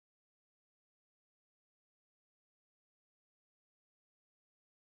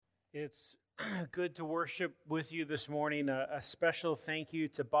It's good to worship with you this morning. A special thank you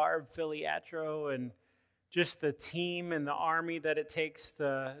to Barb Filiatro and just the team and the army that it takes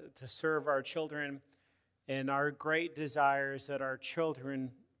to serve our children. And our great desires that our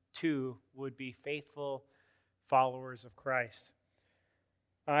children, too, would be faithful followers of Christ.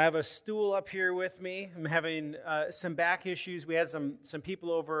 I have a stool up here with me. I'm having some back issues. We had some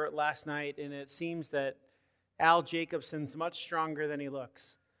people over last night, and it seems that Al Jacobson's much stronger than he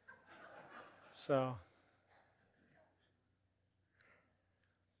looks. So,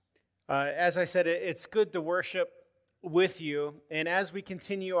 as I said, it's good to worship with you. And as we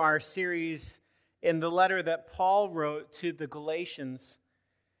continue our series in the letter that Paul wrote to the Galatians,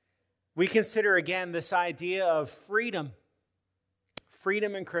 we consider again this idea of freedom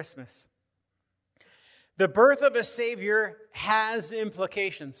in Christmas. The birth of a Savior has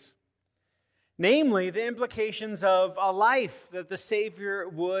implications. Namely, the implications of a life that the Savior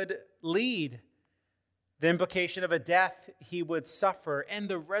would lead, the implication of a death he would suffer, and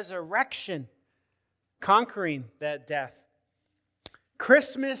the resurrection, conquering that death.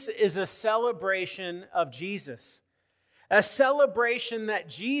 Christmas is a celebration of Jesus, a celebration that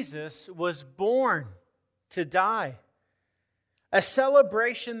Jesus was born to die, a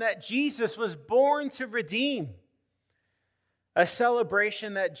celebration that Jesus was born to redeem, a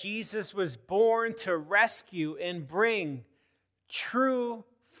celebration that Jesus was born to rescue and bring true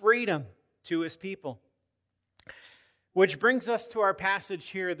freedom to his people. Which brings us to our passage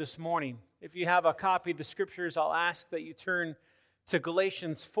here this morning. If you have a copy of the scriptures, I'll ask that you turn to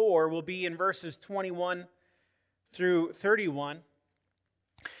Galatians 4. We'll be in verses 21 through 31.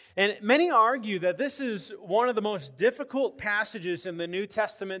 And many argue that this is one of the most difficult passages in the New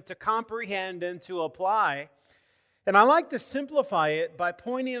Testament to comprehend and to apply. And I like to simplify it by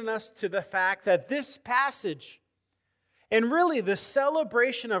pointing us to the fact that this passage, and really the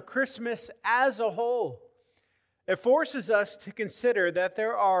celebration of Christmas as a whole, it forces us to consider that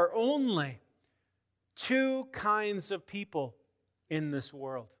there are only two kinds of people in this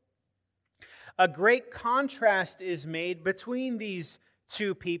world. A great contrast is made between these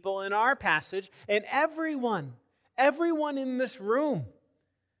two people in our passage, and everyone in this room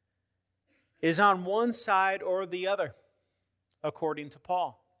is on one side or the other, according to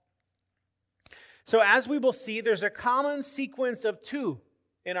Paul. So as we will see, there's a common sequence of two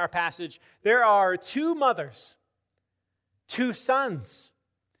in our passage. There are two mothers, two sons.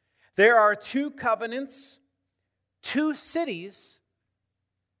 There are two covenants, two cities,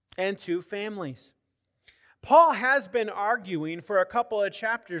 and two families. Paul has been arguing for a couple of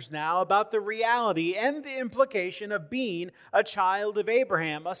chapters now about the reality and the implication of being a child of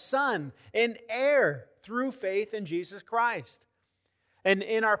Abraham, a son, an heir through faith in Jesus Christ. And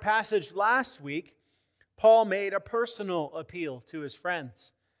in our passage last week, Paul made a personal appeal to his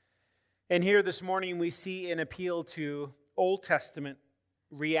friends. And here this morning we see an appeal to Old Testament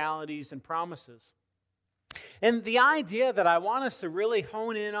realities and promises. And the idea that I want us to really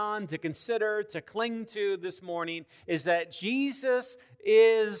hone in on, to consider, to cling to this morning is that Jesus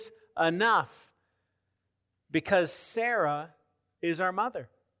is enough because Sarah is our mother.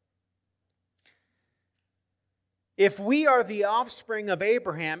 If we are the offspring of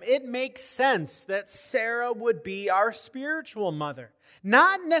Abraham, it makes sense that Sarah would be our spiritual mother.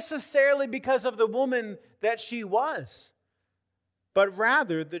 Not necessarily because of the woman that she was, but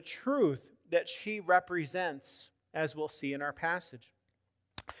rather the truth that she represents, as we'll see in our passage.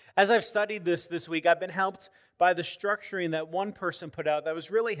 As I've studied this week, I've been helped by the structuring that one person put out that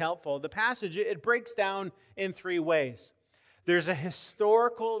was really helpful. The passage, it breaks down in three ways. There's a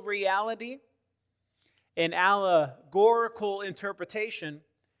historical reality, an allegorical interpretation,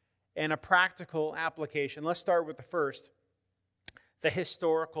 and a practical application. Let's start with the first, the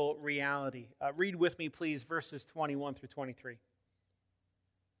historical reality. Read with me, please, verses 21 through 23.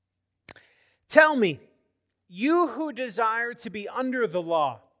 Tell me, you who desire to be under the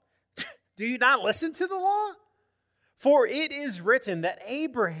law, do you not listen to the law? For it is written that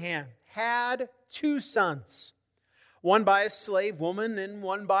Abraham had two sons, one by a slave woman and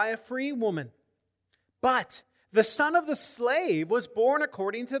one by a free woman. But the son of the slave was born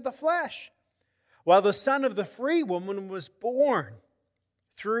according to the flesh, while the son of the free woman was born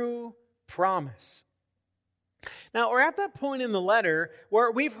through promise. Now, we're at that point in the letter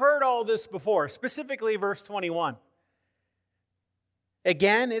where we've heard all this before, specifically verse 21.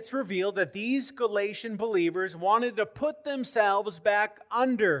 Again, it's revealed that these Galatian believers wanted to put themselves back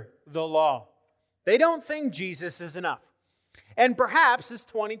under the law. They don't think Jesus is enough. And perhaps it's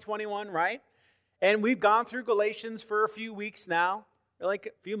 2021, right? And we've gone through Galatians for a few weeks now, or like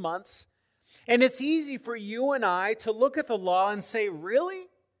a few months. And it's easy for you and I to look at the law and say, really?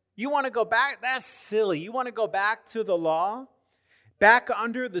 You want to go back? That's silly. You want to go back to the law? Back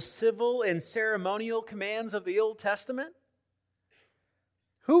under the civil and ceremonial commands of the Old Testament?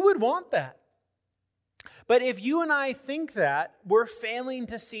 Who would want that? But if you and I think that, we're failing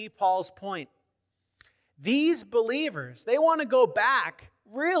to see Paul's point. These believers, they want to go back,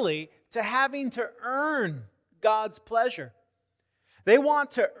 really, to having to earn God's pleasure. They want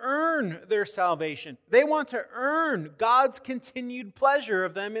to earn their salvation. They want to earn God's continued pleasure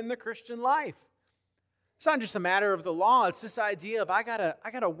of them in the Christian life. It's not just a matter of the law. It's this idea of I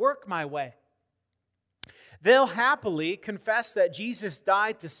gotta work my way. They'll happily confess that Jesus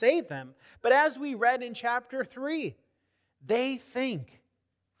died to save them. But as we read in chapter 3, they think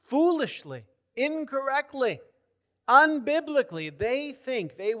foolishly, incorrectly, unbiblically. They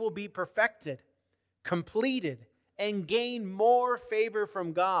think they will be perfected, completed, and gain more favor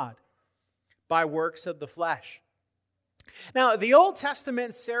from God by works of the flesh. Now, the Old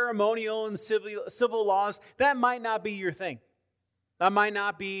Testament ceremonial and civil laws, that might not be your thing. That might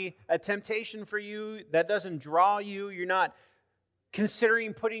not be a temptation for you. That doesn't draw you. You're not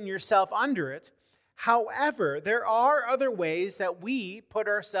considering putting yourself under it. However, there are other ways that we put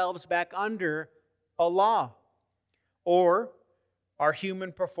ourselves back under a law or our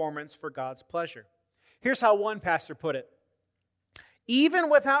human performance for God's pleasure. Here's how one pastor put it. Even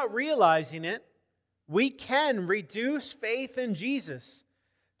without realizing it, we can reduce faith in Jesus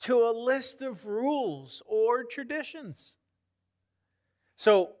to a list of rules or traditions.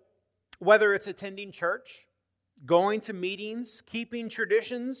 So, whether it's attending church, going to meetings, keeping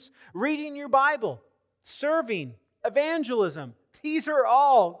traditions, reading your Bible, serving, evangelism, these are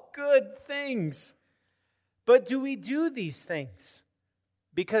all good things. But do we do these things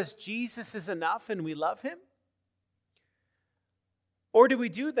because Jesus is enough and we love Him? Or do we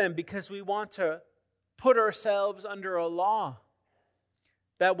do them because we want to put ourselves under a law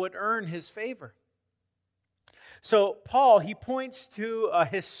that would earn His favor? So Paul, he points to a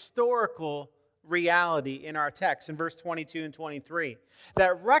historical reality in our text in verse 22 and 23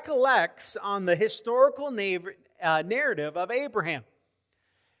 that recollects on the historical narrative of Abraham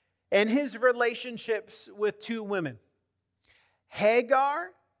and his relationships with two women,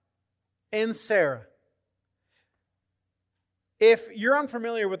 Hagar and Sarah. If you're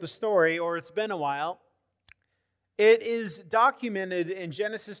unfamiliar with the story or it's been a while, it is documented in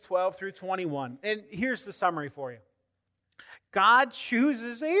Genesis 12 through 21. And here's the summary for you. God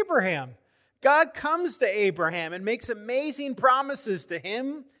chooses Abraham. God comes to Abraham and makes amazing promises to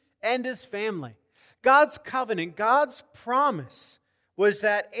him and his family. God's covenant, God's promise was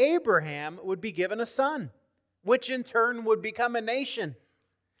that Abraham would be given a son, which in turn would become a nation.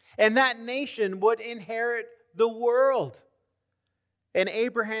 And that nation would inherit the world. And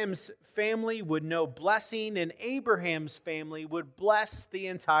Abraham's family would know blessing, and Abraham's family would bless the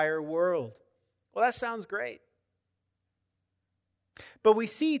entire world. Well, that sounds great. But we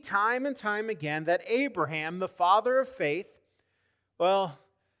see time and time again that Abraham, the father of faith, well,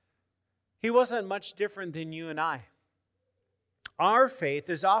 he wasn't much different than you and I. Our faith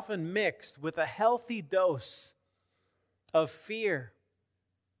is often mixed with a healthy dose of fear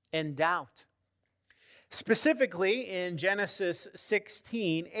and doubt. Specifically, in Genesis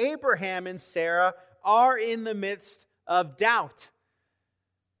 16, Abraham and Sarah are in the midst of doubt.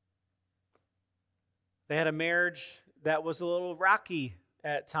 They had a marriage that was a little rocky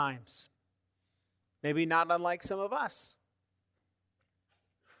at times. Maybe not unlike some of us.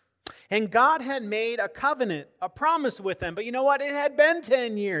 And God had made a covenant, a promise with them. But you know what? It had been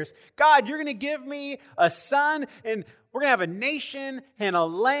 10 years. God, you're going to give me a son, and we're going to have a nation and a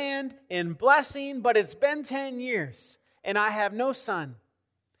land and blessing, but it's been 10 years, and I have no son,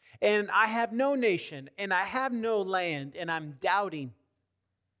 and I have no nation, and I have no land, and I'm doubting.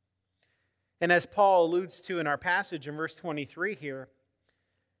 And as Paul alludes to in our passage in verse 23 here,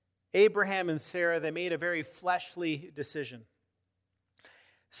 Abraham and Sarah, they made a very fleshly decision.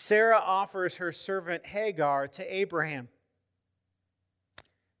 Sarah offers her servant Hagar to Abraham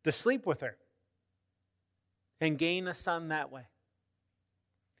to sleep with her and gain a son that way.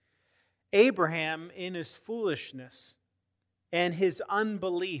 Abraham, in his foolishness and his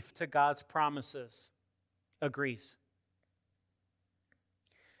unbelief to God's promises, agrees.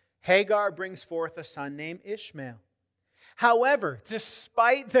 Hagar brings forth a son named Ishmael. However,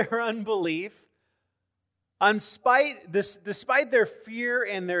 despite their unbelief, despite their fear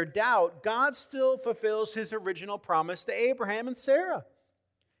and their doubt, God still fulfills His original promise to Abraham and Sarah.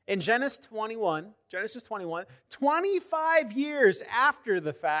 In Genesis 21, 25 years after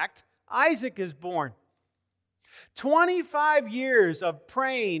the fact, Isaac is born. 25 years of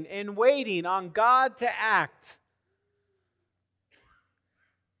praying and waiting on God to act.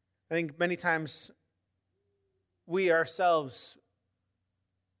 I think many times we ourselves,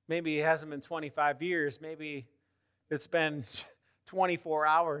 maybe it hasn't been 25 years, maybe it's been 24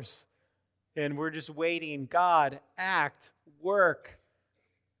 hours, and we're just waiting. God, act, work.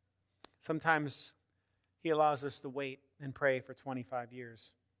 Sometimes He allows us to wait and pray for 25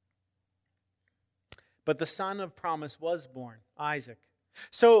 years. But the son of promise was born, Isaac.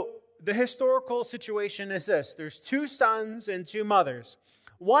 So the historical situation is this. There's 2 sons and 2 mothers.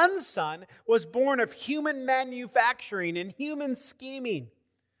 One son was born of human manufacturing and human scheming,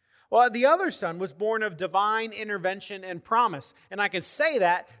 while the other son was born of divine intervention and promise. And I can say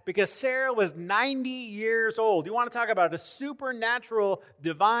that because Sarah was 90 years old. You want to talk about a supernatural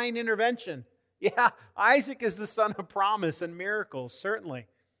divine intervention? Yeah, Isaac is the son of promise and miracles, certainly.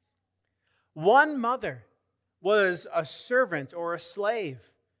 One mother was a servant or a slave,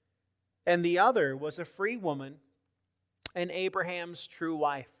 and the other was a free woman and Abraham's true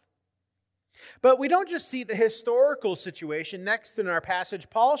wife. But we don't just see the historical situation. Next in our passage,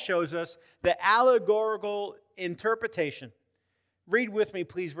 Paul shows us the allegorical interpretation. Read with me,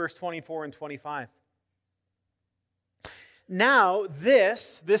 please, verse 24 and 25. Now,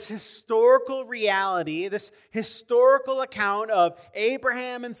 this historical reality, this historical account of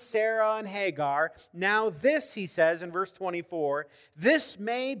Abraham and Sarah and Hagar, now this, he says in verse 24, this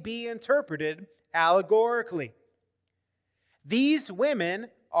may be interpreted allegorically. These women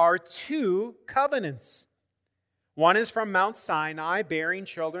are 2 covenants. One is from Mount Sinai, bearing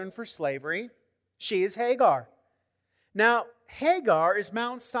children for slavery. She is Hagar. Now, Hagar is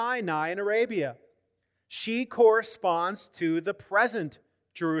Mount Sinai in Arabia. She corresponds to the present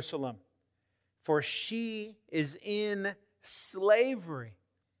Jerusalem, for she is in slavery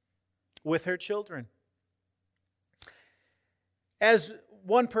with her children. As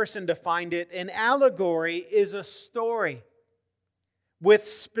one person defined it, an allegory is a story with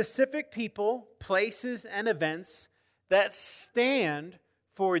specific people, places, and events that stand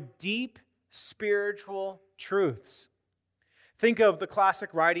for deep spiritual truths. Think of the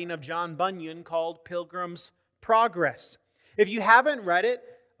classic writing of John Bunyan called Pilgrim's Progress. If you haven't read it,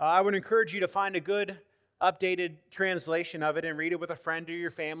 I would encourage you to find a good updated translation of it and read it with a friend or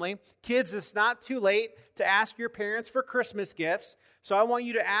your family. Kids, it's not too late to ask your parents for Christmas gifts, so I want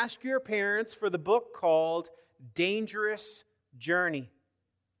you to ask your parents for the book called Dangerous Journey.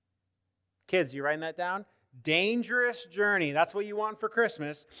 Kids, you writing that down? Dangerous Journey. That's what you want for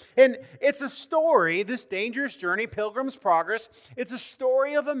Christmas. And it's a story, this Dangerous Journey, Pilgrim's Progress. It's a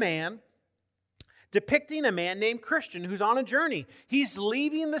story of a man depicting a man named Christian who's on a journey. He's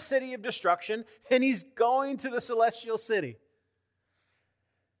leaving the city of destruction and he's going to the celestial city.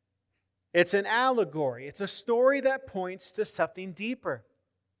 It's an allegory. It's a story that points to something deeper,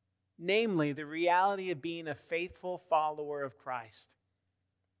 namely the reality of being a faithful follower of Christ.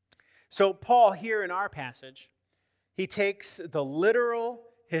 So Paul, here in our passage, he takes the literal,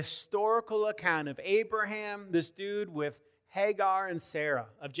 historical account of Abraham, this dude with Hagar and Sarah,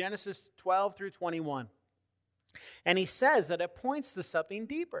 of Genesis 12 through 21. And he says that it points to something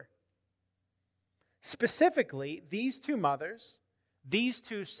deeper. Specifically, these 2 mothers, these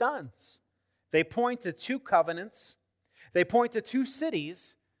 2 sons, they point to 2 covenants, they point to 2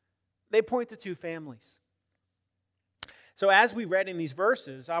 cities, they point to 2 families. So as we read in these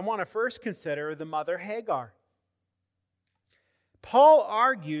verses, I want to first consider the mother Hagar. Paul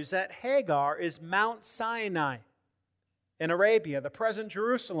argues that Hagar is Mount Sinai in Arabia, the present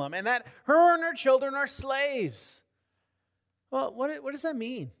Jerusalem, and that her and her children are slaves. Well, what does that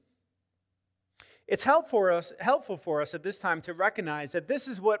mean? It's helpful for us at this time to recognize that this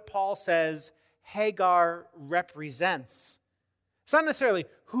is what Paul says Hagar represents. It's not necessarily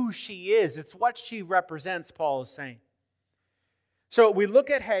who she is, it's what she represents, Paul is saying. So we look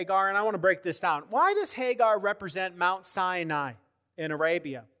at Hagar, and I want to break this down. Why does Hagar represent Mount Sinai in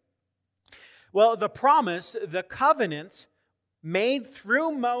Arabia? Well, the promise, the covenant made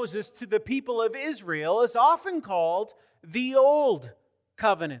through Moses to the people of Israel is often called the Old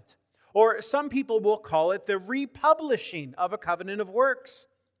Covenant. Or some people will call it the republishing of a covenant of works.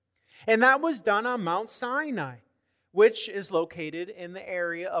 And that was done on Mount Sinai, which is located in the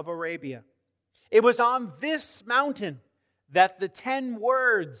area of Arabia. It was on this mountain that the 10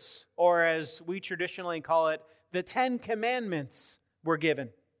 words, or as we traditionally call it, the 10 commandments were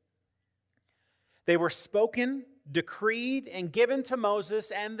given. They were spoken, decreed, and given to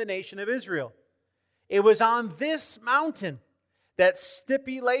Moses and the nation of Israel. It was on this mountain that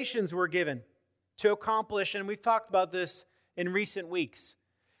stipulations were given to accomplish, and we've talked about this in recent weeks.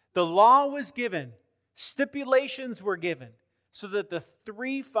 The law was given, stipulations were given, so that the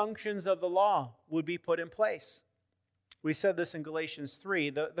 3 functions of the law would be put in place. We said this in Galatians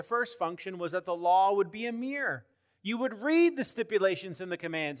 3. The first function was that the law would be a mirror. You would read the stipulations and the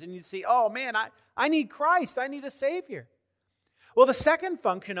commands, and you'd see, oh man, I need Christ. I need a Savior. Well, the second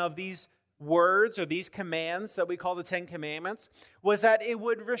function of these words or these commands that we call the Ten Commandments was that it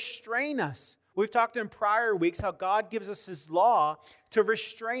would restrain us. We've talked in prior weeks how God gives us His law to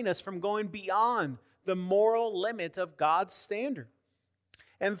restrain us from going beyond the moral limit of God's standard.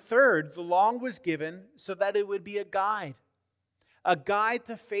 And third, the law was given so that it would be a guide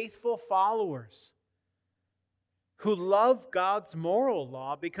to faithful followers who love God's moral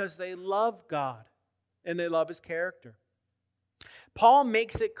law because they love God and they love His character. Paul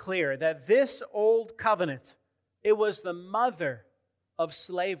makes it clear that this old covenant, it was the mother of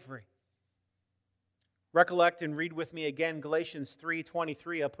slavery. Recollect and read with me again Galatians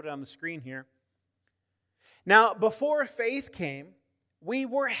 3:23. I'll put it on the screen here. Now, before faith came, we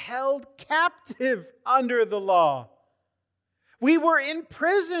were held captive under the law. We were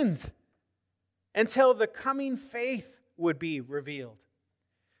imprisoned until the coming faith would be revealed.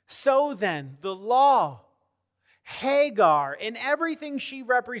 So then, the law, Hagar, and everything she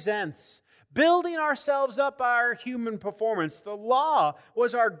represents, building ourselves up by our human performance, the law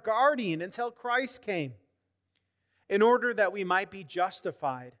was our guardian until Christ came, in order that we might be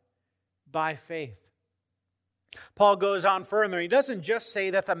justified by faith. Paul goes on further. He doesn't just say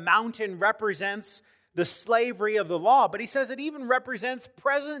that the mountain represents the slavery of the law, but he says it even represents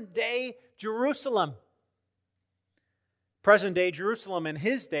present-day Jerusalem. Present-day Jerusalem in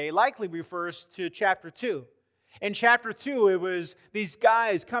his day likely refers to chapter 2. In chapter 2, it was these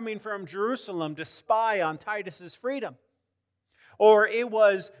guys coming from Jerusalem to spy on Titus's freedom. Or it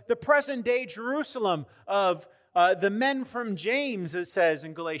was the present-day Jerusalem of the men from James, it says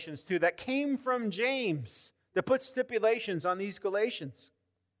in Galatians 2, that came from James to put stipulations on these Galatians.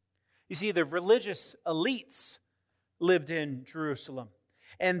 You see, the religious elites lived in Jerusalem,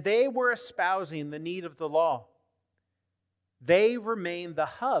 and they were espousing the need of the law. They remained the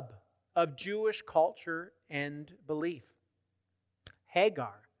hub of Jewish culture and belief.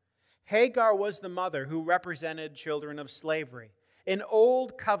 Hagar was the mother who represented children of slavery, an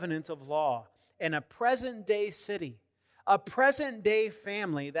old covenant of law, and a present-day city, a present-day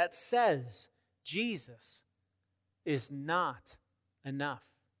family that says Jesus is not enough.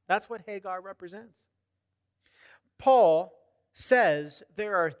 That's what Hagar represents. Paul says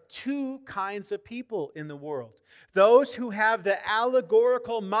there are two kinds of people in the world. Those who have the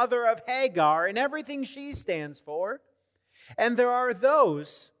allegorical mother of Hagar and everything she stands for. And there are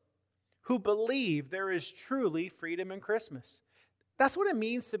those who believe there is truly freedom in Christmas. That's what it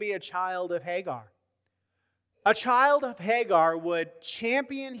means to be a child of Hagar. A child of Hagar would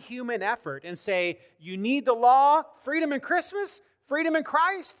champion human effort and say, you need the law, freedom in Christmas, freedom in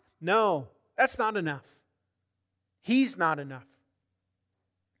Christ? No, that's not enough. He's not enough.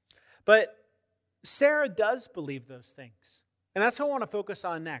 But Sarah does believe those things. And that's what I want to focus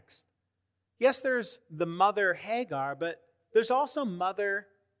on next. Yes, there's the mother Hagar, but there's also mother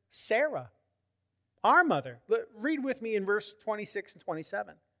Sarah, our mother. Read with me in verse 26 and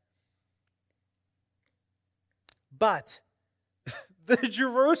 27. But the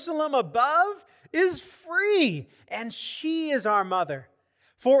Jerusalem above is free, and she is our mother.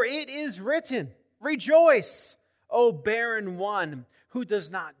 For it is written, rejoice, O barren one who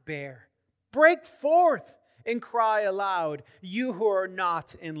does not bear. Break forth and cry aloud, you who are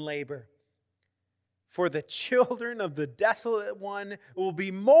not in labor. For the children of the desolate one will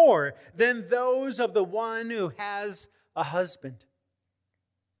be more than those of the one who has a husband.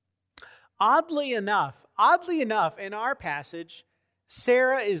 Oddly enough, in our passage,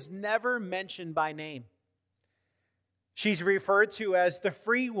 Sarah is never mentioned by name. She's referred to as the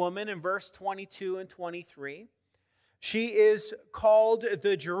free woman in verse 22 and 23. She is called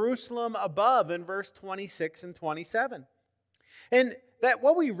the Jerusalem above in verse 26 and 27. And that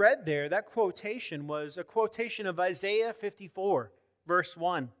what we read there, that quotation was a quotation of Isaiah 54, verse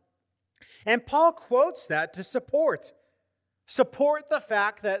 1. And Paul quotes that to support the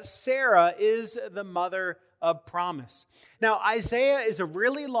fact that Sarah is the mother of promise. Now, Isaiah is a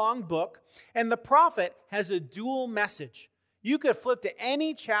really long book, and the prophet has a dual message. You could flip to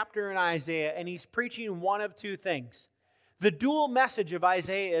any chapter in Isaiah, and he's preaching one of two things. The dual message of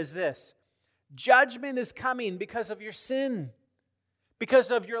Isaiah is this: judgment is coming because of your sin,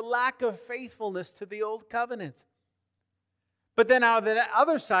 because of your lack of faithfulness to the old covenant. But then out of the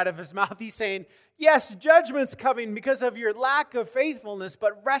other side of his mouth, he's saying, yes, judgment's coming because of your lack of faithfulness,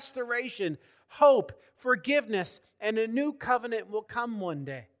 but restoration, hope, forgiveness, and a new covenant will come one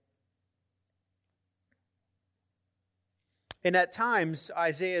day. And at times,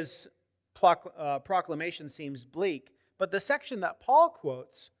 Isaiah's proclamation seems bleak, But the section that Paul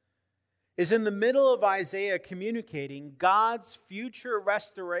quotes is in the middle of Isaiah communicating God's future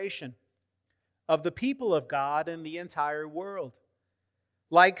restoration of the people of God and the entire world.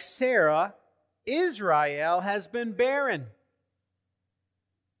 Like Sarah, Israel has been barren.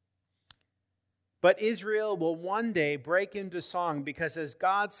 But Israel will one day break into song because, as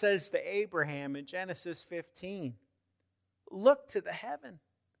God says to Abraham in Genesis 15, look to the heaven.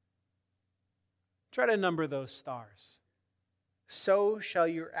 Try to number those stars. So shall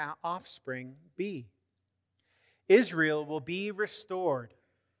your offspring be. Israel will be restored,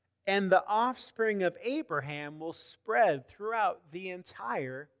 and the offspring of Abraham will spread throughout the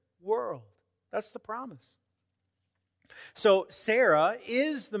entire world. That's the promise. So Sarah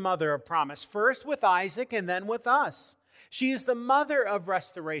is the mother of promise, first with Isaac and then with us. She is the mother of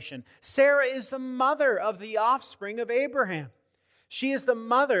restoration. Sarah is the mother of the offspring of Abraham. She is the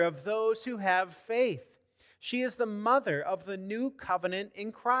mother of those who have faith. She is the mother of the new covenant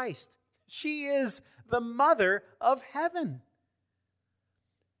in Christ. She is the mother of heaven.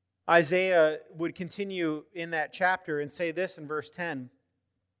 Isaiah would continue in that chapter and say this in verse 10.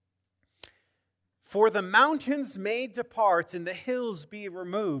 For the mountains may depart and the hills be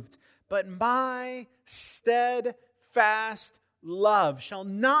removed, but my steadfast love shall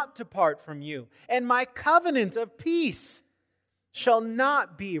not depart from you, and my covenant of peace shall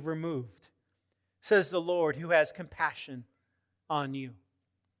not be removed, says the Lord who has compassion on you.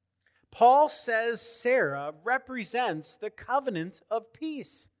 Paul says Sarah represents the covenant of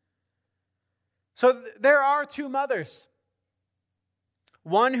peace. So there are two mothers.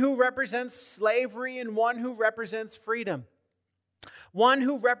 One who represents slavery and one who represents freedom. One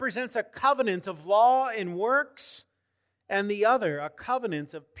who represents a covenant of law and works, and the other a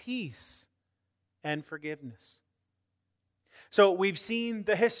covenant of peace and forgiveness. So we've seen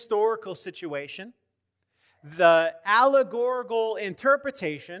the historical situation, the allegorical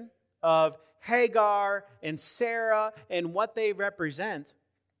interpretation of Hagar and Sarah and what they represent.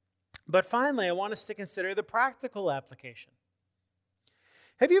 But finally, I want us to consider the practical application.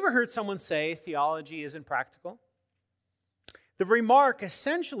 Have you ever heard someone say theology isn't practical? The remark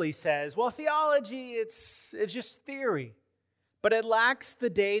essentially says, well, theology, it's just theory, but it lacks the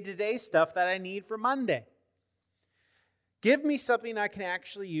day-to-day stuff that I need for Monday. Give me something I can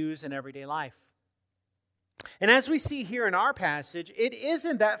actually use in everyday life. And as we see here in our passage, it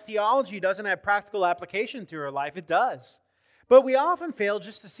isn't that theology doesn't have practical application to our life. It does. But we often fail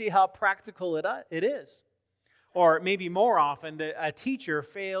just to see how practical it is. Or maybe more often, a teacher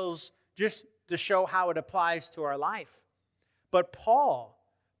fails just to show how it applies to our life. But Paul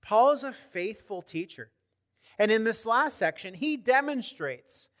is a faithful teacher. And in this last section, he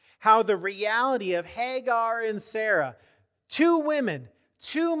demonstrates how the reality of Hagar and Sarah, two women,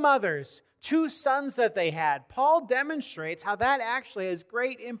 two mothers, two sons that they had, Paul demonstrates how that actually has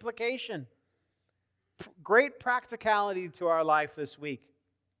great implication, great practicality to our life this week.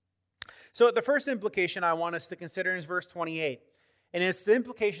 So the first implication I want us to consider is verse 28, and it's the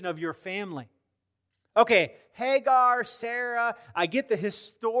implication of your family. Okay, Hagar, Sarah, I get the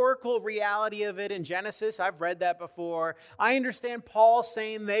historical reality of it in Genesis. I've read that before. I understand Paul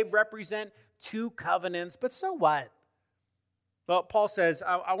saying they represent two covenants, but so what? Well, Paul says,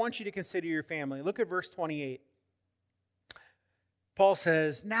 I want you to consider your family. Look at verse 28. Paul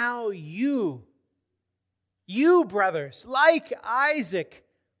says, now you brothers, like Isaac,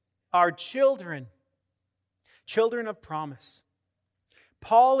 are children of promise.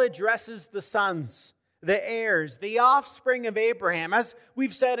 Paul addresses the sons, the heirs, the offspring of Abraham, as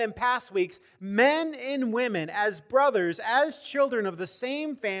we've said in past weeks, men and women, as brothers, as children of the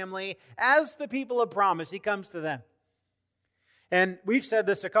same family, as the people of promise. He comes to them. And we've said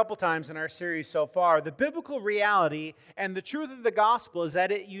this a couple times in our series so far. The biblical reality and the truth of the gospel is that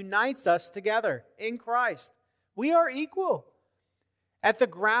it unites us together in Christ. We are equal. At the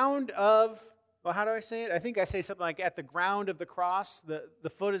ground of, well, how do I say it? I think I say something like at the ground of the cross, the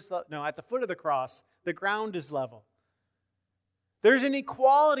foot is, no, at the foot of the cross, the ground is level. There's an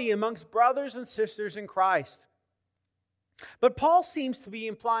equality amongst brothers and sisters in Christ. But Paul seems to be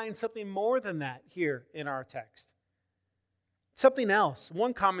implying something more than that here in our text. Something else.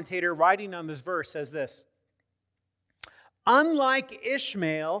 One commentator writing on this verse says this: unlike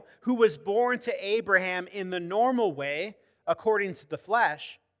Ishmael, who was born to Abraham in the normal way, according to the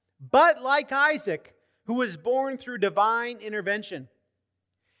flesh, but like Isaac, who was born through divine intervention,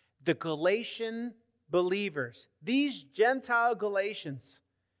 the Galatian believers, these Gentile Galatians,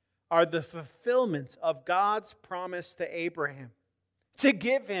 are the fulfillment of God's promise to Abraham to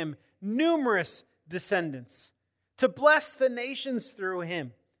give him numerous descendants, to bless the nations through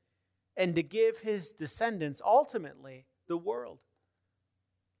him, and to give his descendants ultimately the world.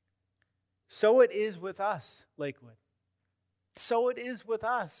 So it is with us, Lakewood. So it is with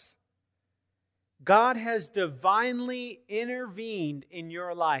us. God has divinely intervened in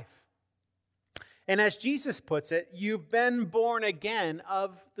your life. And as Jesus puts it, you've been born again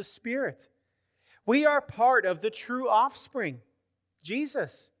of the Spirit. We are part of the true offspring,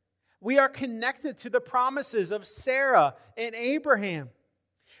 Jesus. We are connected to the promises of Sarah and Abraham.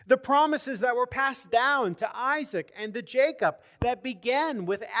 The promises that were passed down to Isaac and to Jacob that began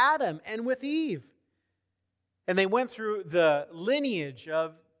with Adam and with Eve. And they went through the lineage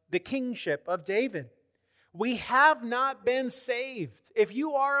of the kingship of David. We have not been saved. If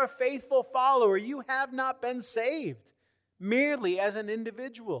you are a faithful follower, you have not been saved merely as an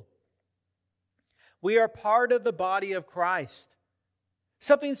individual. We are part of the body of Christ.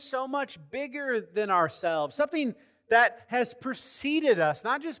 Something so much bigger than ourselves. Something that has preceded us,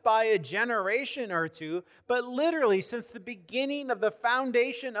 not just by a generation or two, but literally since the beginning of the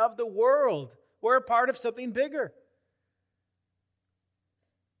foundation of the world. We're a part of something bigger.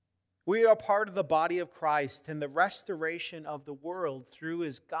 We are part of the body of Christ and the restoration of the world through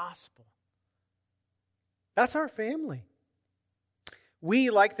His gospel. That's our family. We,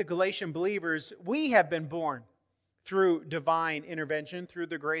 like the Galatian believers, we have been born through divine intervention, through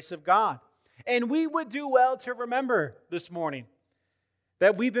the grace of God. And we would do well to remember this morning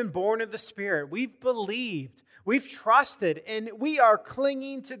that we've been born of the Spirit. We've believed, we've trusted, and we are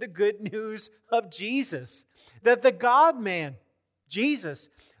clinging to the good news of Jesus. That the God-man, Jesus,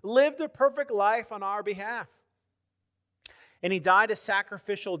 lived a perfect life on our behalf. And He died a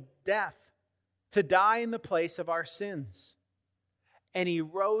sacrificial death to die in the place of our sins. And He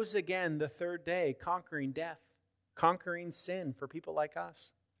rose again the third day, conquering death, conquering sin for people like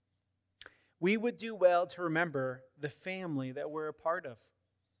us. We would do well to remember the family that we're a part of.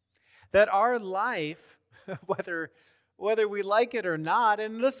 That our life, whether we like it or not,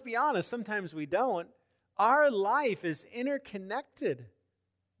 and let's be honest, sometimes we don't, our life is interconnected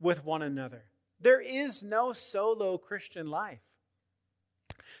with one another. There is no solo Christian life.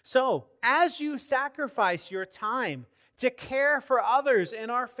 So, as you sacrifice your time to care for others in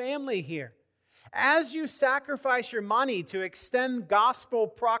our family here, as you sacrifice your money to extend gospel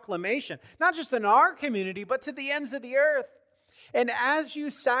proclamation, not just in our community, but to the ends of the earth, and as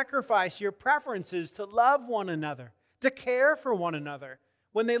you sacrifice your preferences to love one another, to care for one another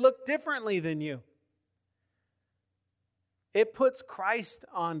when they look differently than you, it puts Christ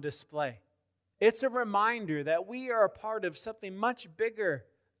on display. It's a reminder that we are a part of something much bigger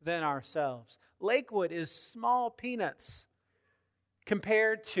than ourselves. Lakewood is small peanuts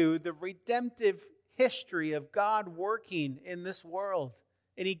compared to the redemptive history of God working in this world.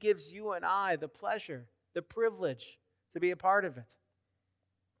 And He gives you and I the pleasure, the privilege to be a part of it.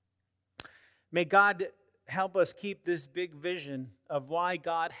 May God help us keep this big vision of why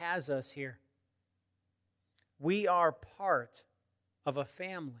God has us here. We are part of a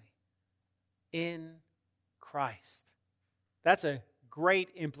family in Christ. That's a great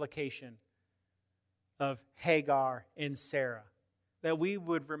implication of Hagar and Sarah. That we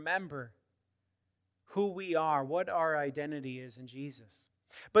would remember who we are, what our identity is in Jesus.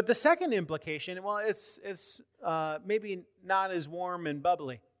 But the second implication, well, it's maybe not as warm and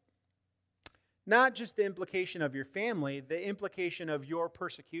bubbly. Not just the implication of your family, the implication of your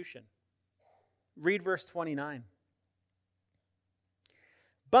persecution. Read verse 29.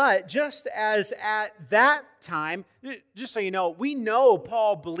 But just as at that time, just so you know, we know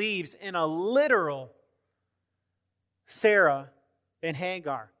Paul believes in a literal Sarah and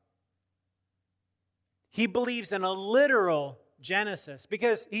Hagar. He believes in a literal Genesis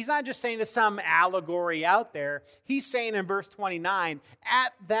because he's not just saying it's some allegory out there. He's saying in verse 29,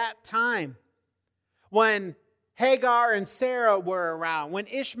 at that time, when Hagar and Sarah were around, when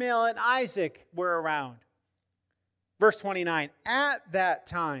Ishmael and Isaac were around. Verse 29, at that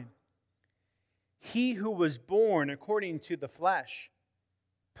time, he who was born according to the flesh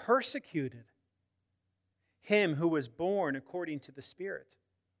persecuted him who was born according to the Spirit.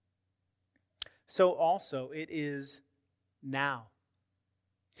 So also it is now.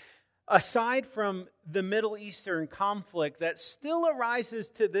 Aside from the Middle Eastern conflict that still arises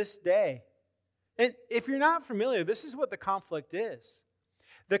to this day, and if you're not familiar, this is what the conflict is.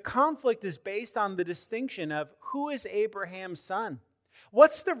 The conflict is based on the distinction of who is Abraham's son.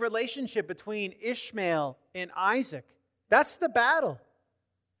 What's the relationship between Ishmael and Isaac? That's the battle.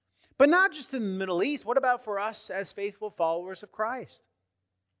 But not just in the Middle East. What about for us as faithful followers of Christ?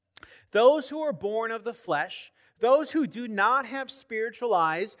 Those who are born of the flesh, those who do not have spiritual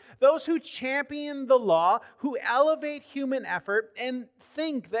eyes, those who champion the law, who elevate human effort and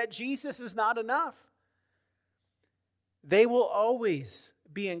think that Jesus is not enough. they will always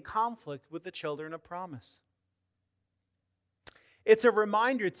be in conflict with the children of promise. It's a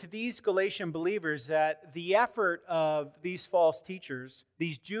reminder to these Galatian believers that the effort of these false teachers,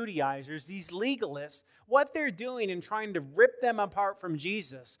 these Judaizers, these legalists, what they're doing in trying to rip them apart from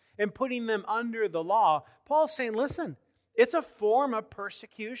Jesus and putting them under the law, Paul's saying, listen, it's a form of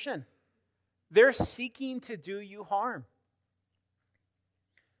persecution. They're seeking to do you harm.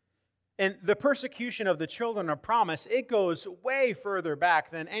 And the persecution of the children of promise, it goes way further back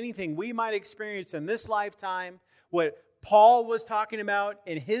than anything we might experience in this lifetime, what Paul was talking about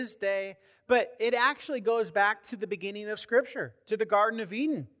in his day, but it actually goes back to the beginning of Scripture, to the Garden of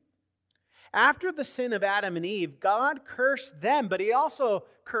Eden. After the sin of Adam and Eve, God cursed them, but he also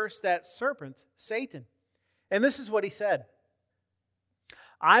cursed that serpent, Satan. And this is what he said: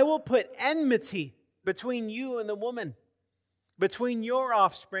 I will put enmity between you and the woman, between your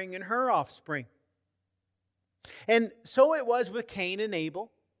offspring and her offspring. And so it was with Cain and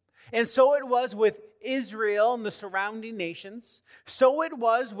Abel. And so it was with Israel and the surrounding nations. So it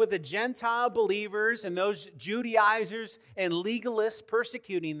was with the Gentile believers and those Judaizers and legalists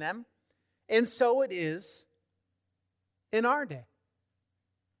persecuting them. And so it is in our day.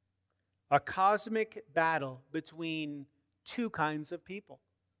 A cosmic battle between two kinds of people.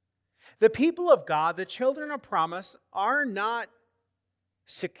 The people of God, the children of promise, are not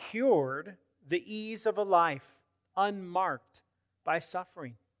secured the ease of a life unmarked by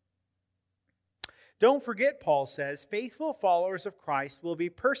suffering. Don't forget, Paul says, faithful followers of Christ will be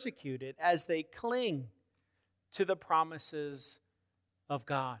persecuted as they cling to the promises of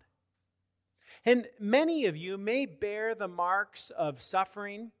God. And many of you may bear the marks of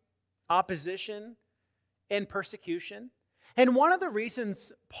suffering, opposition, and persecution. And one of the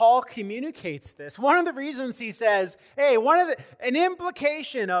reasons Paul communicates this, one of the reasons he says, hey, an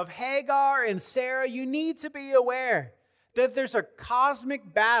implication of Hagar and Sarah, you need to be aware that there's a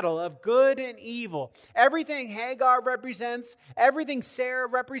cosmic battle of good and evil. Everything Hagar represents, everything Sarah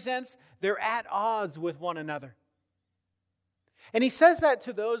represents, they're at odds with one another. And he says that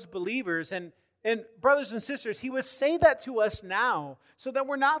to those believers, and brothers and sisters, he would say that to us now so that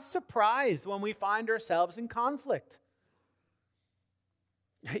we're not surprised when we find ourselves in conflict.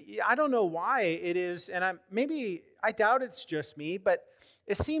 I don't know why it is, and I doubt it's just me, but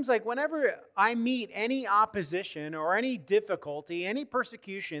it seems like whenever I meet any opposition or any difficulty, any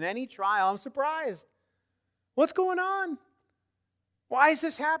persecution, any trial, I'm surprised. What's going on? Why is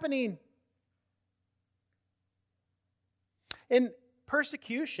this happening? In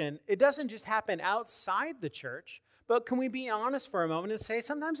persecution, it doesn't just happen outside the church, but can we be honest for a moment and say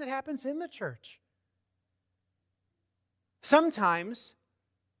sometimes it happens in the church? Sometimes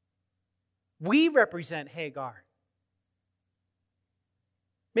we represent Hagar.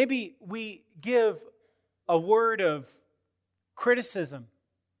 Maybe we give a word of criticism,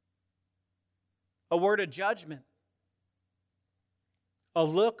 a word of judgment, a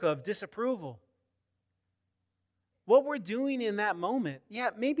look of disapproval. What we're doing in that moment,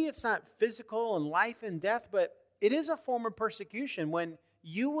 maybe it's not physical and life and death, but it is a form of persecution when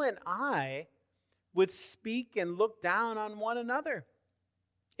you and I would speak and look down on one another.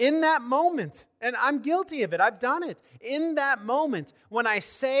 In that moment, and I'm guilty of it, I've done it. In that moment, when I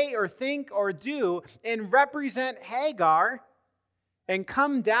say or think or do and represent Hagar and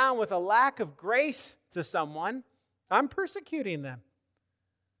come down with a lack of grace to someone, I'm persecuting them.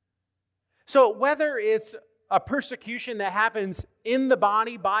 So whether it's a persecution that happens in the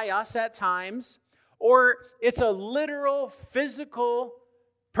body by us at times, or it's a literal physical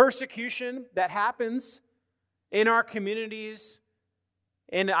persecution that happens in our communities.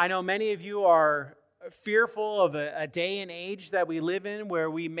 And I know many of you are fearful of a day and age that we live in where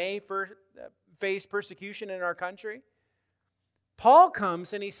we may face persecution in our country. Paul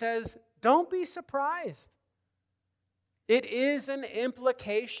comes and he says, don't be surprised. It is an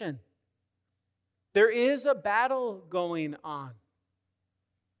implication. There is a battle going on.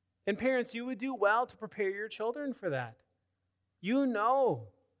 And parents, you would do well to prepare your children for that. You know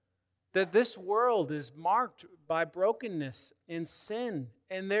that this world is marked by brokenness and sin.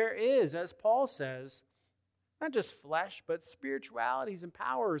 And there is, as Paul says, not just flesh, but spiritualities and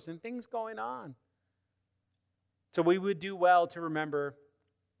powers and things going on. So we would do well to remember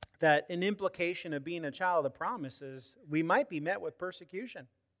that an implication of being a child of promise is we might be met with persecution.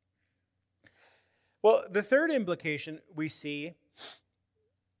 Well, the third implication we see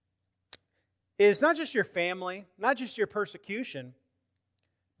is not just your family, not just your persecution,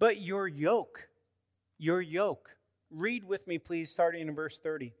 but your yoke. Your yoke. Read with me, please, starting in verse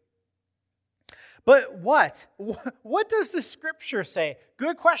 30. But what? What does the Scripture say?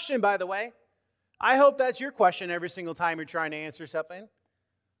 Good question, by the way. I hope that's your question every single time you're trying to answer something.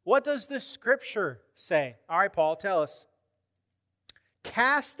 What does the Scripture say? All right, Paul, tell us.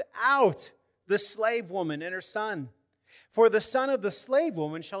 Cast out the slave woman and her son, for the son of the slave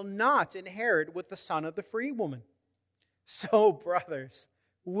woman shall not inherit with the son of the free woman. So, brothers,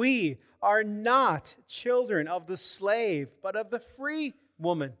 we are not children of the slave, but of the free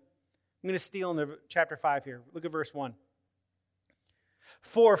woman. I'm going to steal into chapter 5 here. Look at verse 1.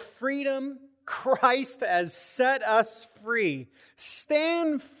 For freedom Christ has set us free.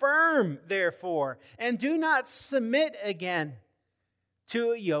 Stand firm, therefore, and do not submit again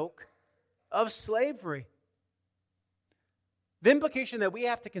to a yoke of slavery. The implication that we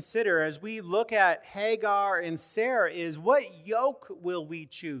have to consider as we look at Hagar and Sarah is, what yoke will we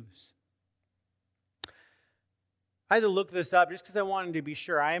choose? I had to look this up just because I wanted to be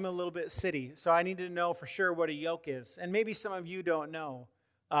sure. I am a little bit city, so I needed to know for sure what a yoke is. And maybe some of you don't know,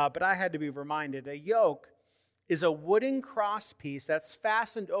 but I had to be reminded. A yoke is a wooden cross piece that's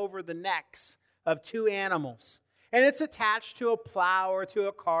fastened over the necks of two animals. And it's attached to a plow or to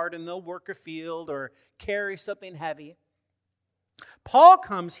a cart, and they'll work a field or carry something heavy. Paul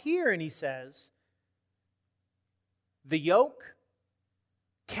comes here and he says, the yoke,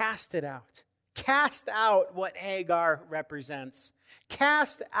 cast it out. Cast out what Hagar represents.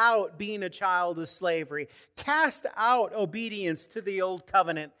 Cast out being a child of slavery. Cast out obedience to the old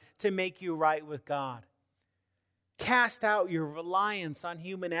covenant to make you right with God. Cast out your reliance on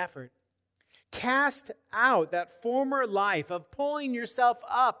human effort. Cast out that former life of pulling yourself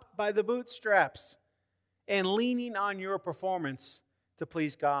up by the bootstraps and leaning on your performance to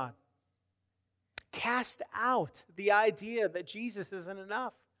please God. Cast out the idea that Jesus isn't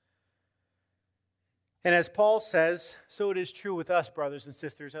enough. And as Paul says, so it is true with us, brothers and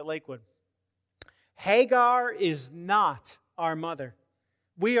sisters at Lakewood. Hagar is not our mother.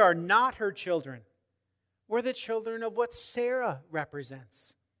 We are not her children. We're the children of what Sarah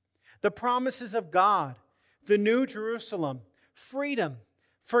represents. The promises of God, the New Jerusalem, freedom,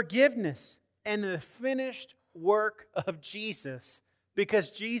 forgiveness, and the finished work of Jesus, because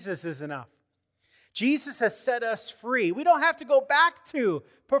Jesus is enough. Jesus has set us free. We don't have to go back to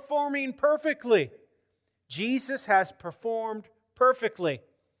performing perfectly. Jesus has performed perfectly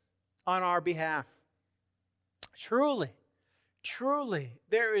on our behalf. Truly,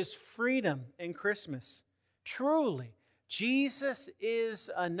 there is freedom in Christmas. Truly, Jesus is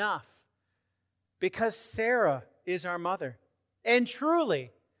enough because Sarah is our mother. And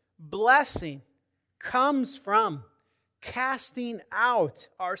truly, blessing comes from casting out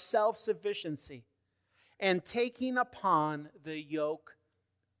our self-sufficiency and taking upon the yoke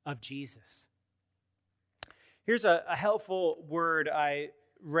of Jesus. Here's a helpful word I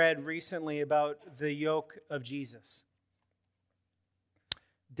read recently about the yoke of Jesus.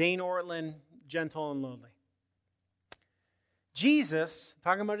 Dane Ortlund, gentle and lowly. Jesus,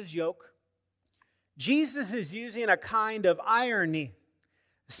 talking about his yoke, Jesus is using a kind of irony,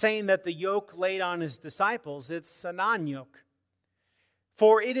 saying that the yoke laid on his disciples, it's a non-yoke.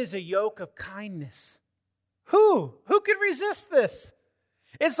 For it is a yoke of kindness. Who could resist this?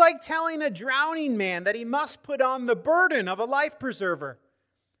 It's like telling a drowning man that he must put on the burden of a life preserver,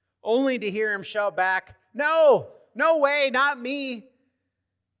 only to hear him shout back, no way, not me.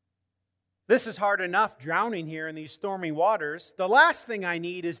 This is hard enough drowning here in these stormy waters. The last thing I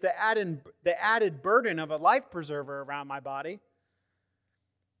need is the added burden of a life preserver around my body.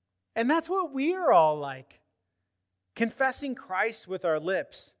 And that's what we are all like. Confessing Christ with our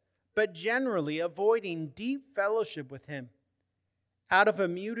lips, but generally avoiding deep fellowship with Him out of a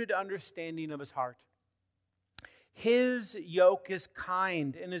muted understanding of His heart. His yoke is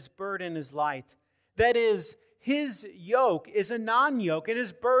kind and His burden is light. That is, His yoke is a non-yoke and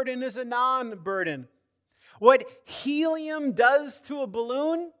His burden is a non-burden. What helium does to a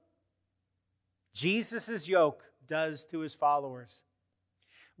balloon, Jesus' yoke does to His followers.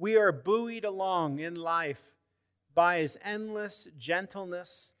 We are buoyed along in life by His endless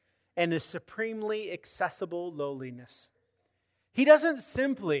gentleness and His supremely accessible lowliness. He doesn't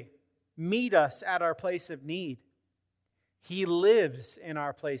simply meet us at our place of need. He lives in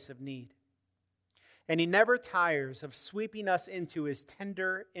our place of need. And He never tires of sweeping us into His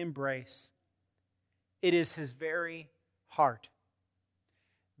tender embrace. It is His very heart.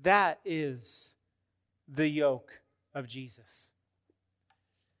 That is the yoke of Jesus.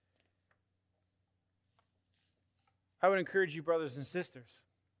 I would encourage you, brothers and sisters,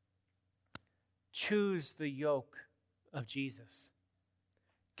 choose the yoke of Jesus.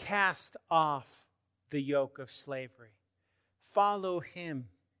 Cast off the yoke of slavery. Follow Him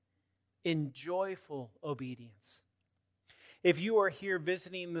in joyful obedience. If you are here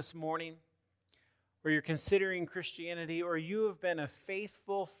visiting this morning, or you're considering Christianity, or you have been a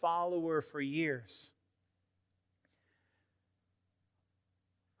faithful follower for years,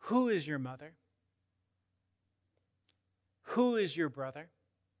 who is your mother? Who is your brother?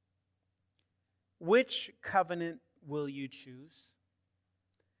 Which covenant will you choose?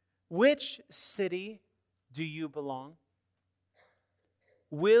 Which city do you belong?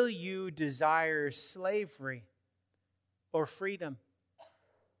 Will you desire slavery or freedom?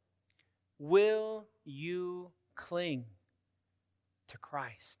 Will you cling to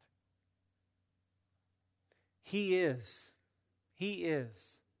Christ? He is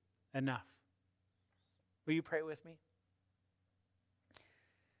enough. Will you pray with me?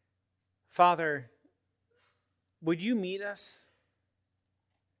 Father, would you meet us?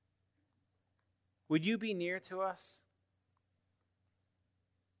 Would you be near to us?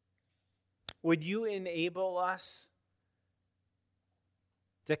 Would you enable us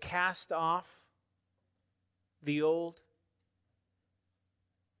to cast off the old,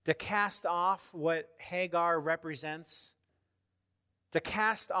 to cast off what Hagar represents, to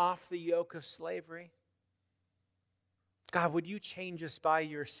cast off the yoke of slavery? God, would you change us by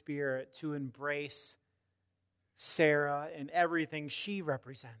your Spirit to embrace Sarah and everything she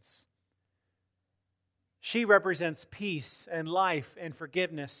represents? She represents peace and life and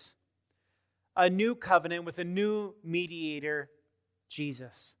forgiveness, a new covenant with a new mediator,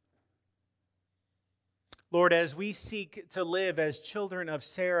 Jesus. Lord, as we seek to live as children of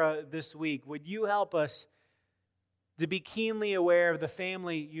Sarah this week, would you help us to be keenly aware of the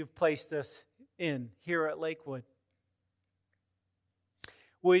family you've placed us in here at Lakewood?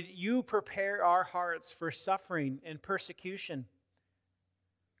 Would you prepare our hearts for suffering and persecution?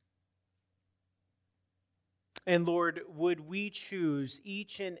 And Lord, would we choose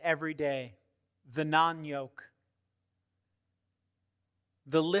each and every day the non-yoke,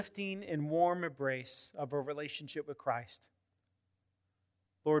 the lifting and warm embrace of a relationship with Christ?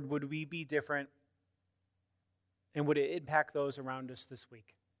 Lord, would we be different, and would it impact those around us this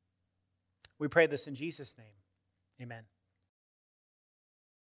week? We pray this in Jesus' name. Amen.